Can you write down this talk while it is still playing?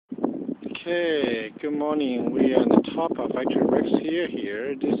Okay, good morning. We are on the top of actually Rex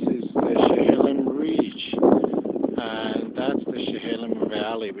here. This is the Chehalem Ridge, and that's the Chehalem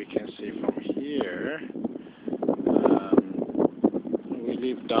Valley we can see from here. We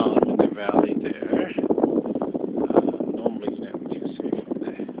live down in the valley there. Normally, we can see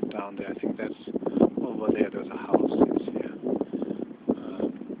from down there. I think that's over there. There's a house here.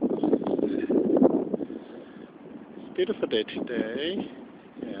 It's a beautiful day today.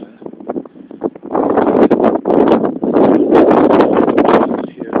 Yeah.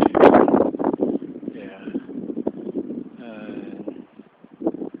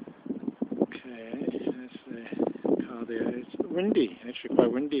 It's windy, actually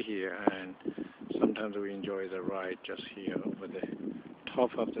quite windy here, and sometimes we enjoy the ride just here over the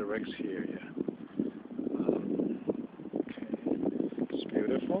top of the Rex here. Okay, it's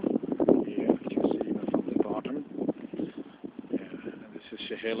beautiful. Here you can see even from the bottom. Yeah, and this is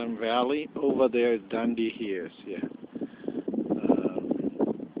Chehalem Valley. Over there is Dundee Hills. Yeah.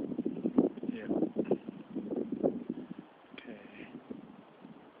 Okay.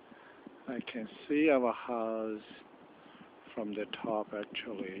 I can see our house from the top.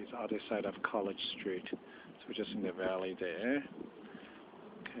 Actually, it's other side of College Street, so just in the valley there.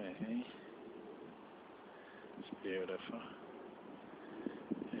 Okay, it's beautiful.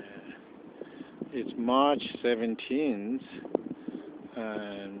 Yeah. It's March 17th,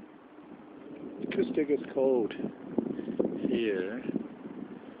 and acoustic is cold here,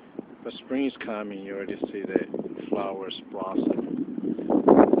 but spring is coming. You already see the flowers blossom.